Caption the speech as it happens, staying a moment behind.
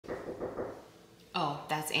Oh,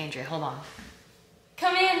 that's Andrea. Hold on.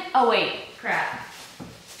 Come in. Oh, wait. Crap.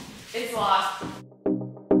 It's locked.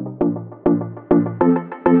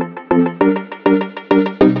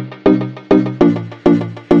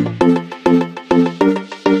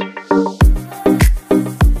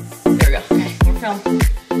 There we go. Okay, we're filming.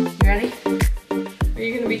 You ready? Are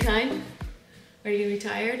you going to be kind? Are you going to be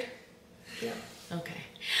tired? Yeah. Okay.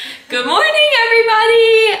 Good morning,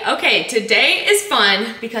 everybody. Okay, today is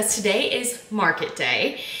fun because today is market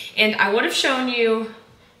day. And I would have shown you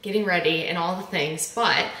getting ready and all the things,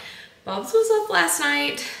 but Bubs was up last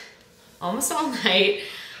night, almost all night,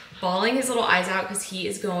 bawling his little eyes out because he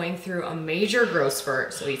is going through a major growth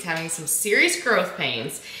spurt. So he's having some serious growth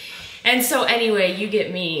pains. And so anyway, you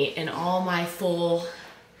get me in all my full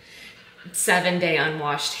 7-day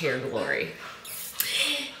unwashed hair glory.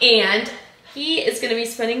 And he is gonna be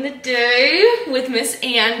spending the day with Miss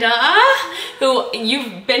Anda, who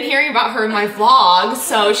you've been hearing about her in my vlog,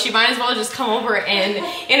 so she might as well just come over and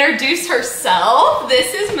introduce herself.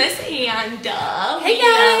 This is Miss Anda. Hey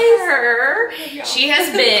guys! Her. She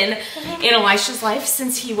has been in Elisha's life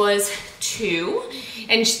since he was 2,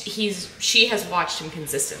 and she has watched him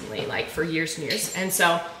consistently, like for years and years, and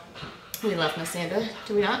so we love Miss Anda,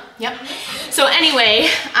 do we not? Yep. So anyway,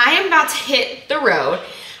 I am about to hit the road.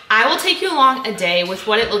 I will take you along a day with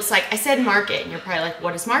what it looks like. I said market, and you're probably like,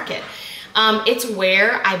 what is market? It's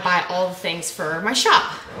where I buy all the things for my shop.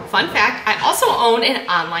 Fun fact, I also own an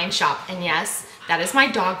online shop, and yes, that is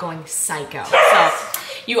my dog going psycho. So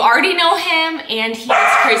you already know him, and he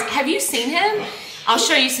is crazy. Have you seen him? I'll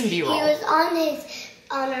show you some B-roll. He was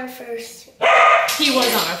on our first. He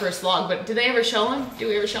was on our first vlog, but did they ever show him? Did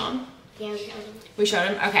we ever show him? Yeah, we showed him. We showed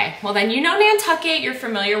him? Okay, well then you know Nantucket, you're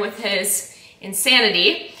familiar with his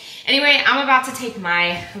insanity. Anyway, I'm about to take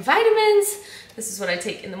my vitamins. This is what I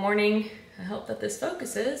take in the morning. I hope that this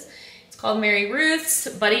focuses. It's called Mary Ruth's.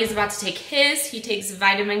 Buddy is about to take his. He takes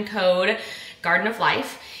vitamin code Garden of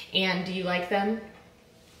Life. And do you like them?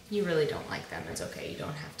 You really don't like them. It's okay. You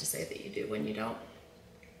don't have to say that you do when you don't.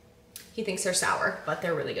 He thinks they're sour, but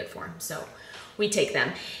they're really good for him. So we take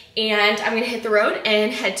them. And I'm gonna hit the road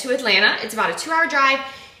and head to Atlanta. It's about a 2-hour drive.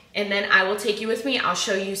 And then I will take you with me. I'll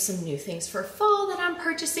show you some new things for fall that I'm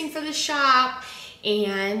purchasing for the shop.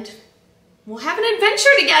 And we'll have an adventure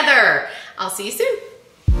together. I'll see you soon.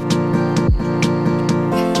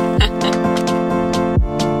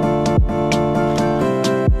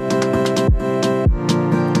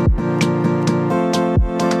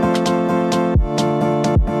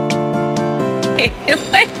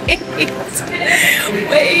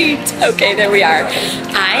 Wait. Okay, there we are.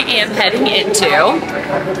 I am heading into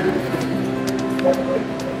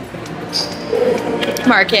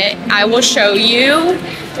market. I will show you,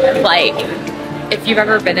 like, if you've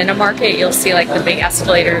ever been in a market, you'll see like the big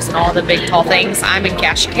escalators and all the big tall things. I'm in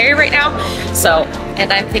cash and carry right now, so,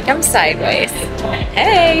 and I think I'm sideways.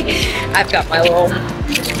 Hey, I've got my little,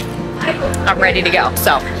 I'm ready to go.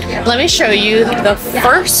 So let me show you the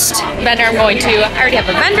first vendor I'm going to. I already have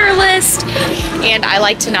a vendor list, and I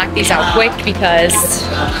like to knock these out quick because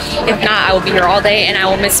if not, I will be here all day and I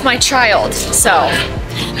will miss my child. So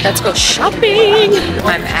let's go shopping.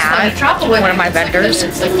 I'm at one of my vendors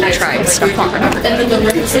trying stuff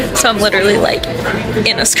on. So I'm literally like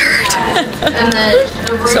in a skirt.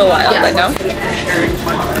 So wild, I know.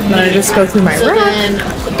 I'm gonna just go through my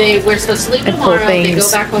rack. We're supposed to leave tomorrow. They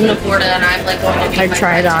go back home to Florida, and I'm like going to I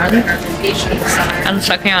tried on. I'm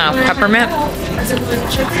sucking on a peppermint.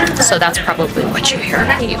 So that's probably what you hear.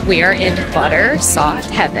 We are in butter soft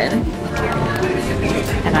heaven.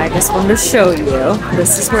 And I just wanted to show you,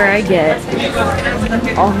 this is where I get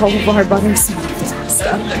all of our butter soft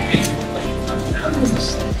stuff.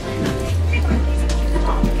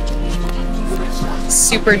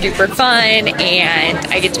 Super duper fun, and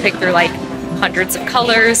I get to pick through like hundreds of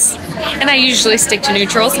colors, and I usually stick to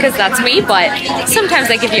neutrals because that's me, but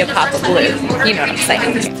sometimes I give you a pop of blue, you know what I'm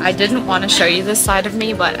saying. I didn't want to show you this side of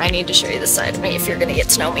me, but I need to show you this side of me if you're gonna get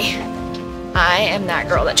to know me. I am that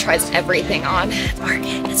girl that tries everything on at the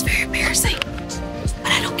market. It's very embarrassing,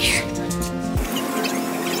 but I don't care.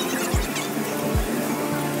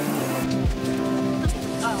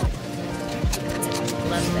 Oh,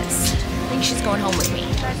 love this. I think she's going home with me.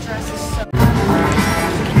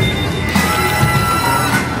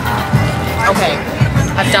 Okay,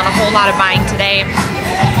 I've done a whole lot of buying today,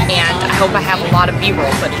 and I hope I have a lot of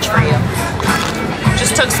B-roll footage for you.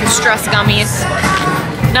 Just took some stress gummies.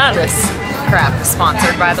 None of this crap is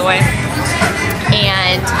sponsored, by the way.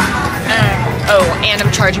 And, oh, and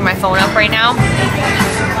I'm charging my phone up right now,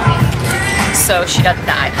 so she doesn't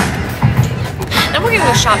die. Then we're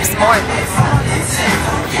gonna go shop some more.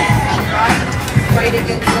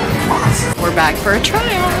 We're back for a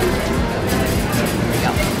try-on.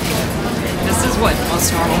 Yep. This is what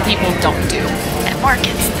most normal people don't do. At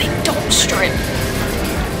markets, they don't strip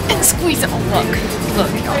and squeeze it. Oh, look.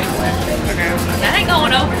 That ain't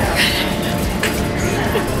going over.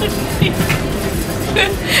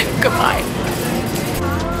 Goodbye.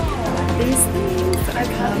 These things are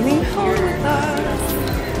coming home with us.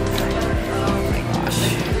 Oh my gosh,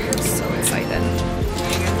 I'm so excited.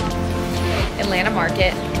 Atlanta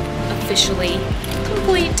Market officially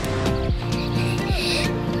complete.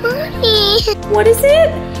 Mommy, What is it?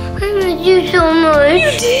 I miss you so much.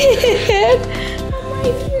 You did. I'm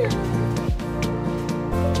right here.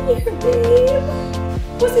 Come here, babe.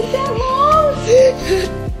 Was it that long?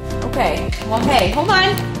 Okay. Well, hey, hold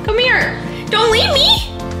on. Come here. Don't leave me.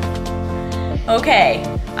 Okay.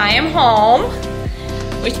 I am home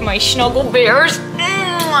with my snuggle bears.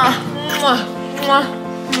 Mwah, mwah, mwah,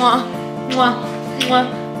 mwah, mwah, mwah,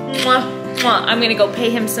 mwah, mwah. I'm gonna go pay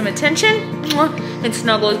him some attention and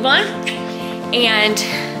snuggle his bun. And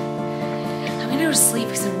I'm gonna go to sleep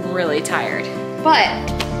because I'm really tired. But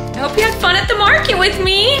I hope you had fun at the market with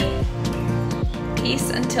me. Peace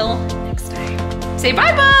until next time. Say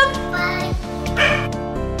bye, Bob. Bye.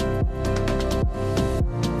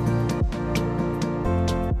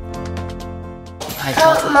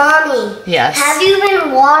 Mommy. Yes. Have you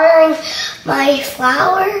been watering my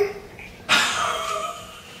flower?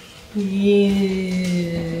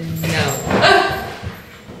 Yeah. No.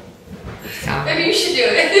 Maybe you should do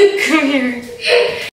it. Come here.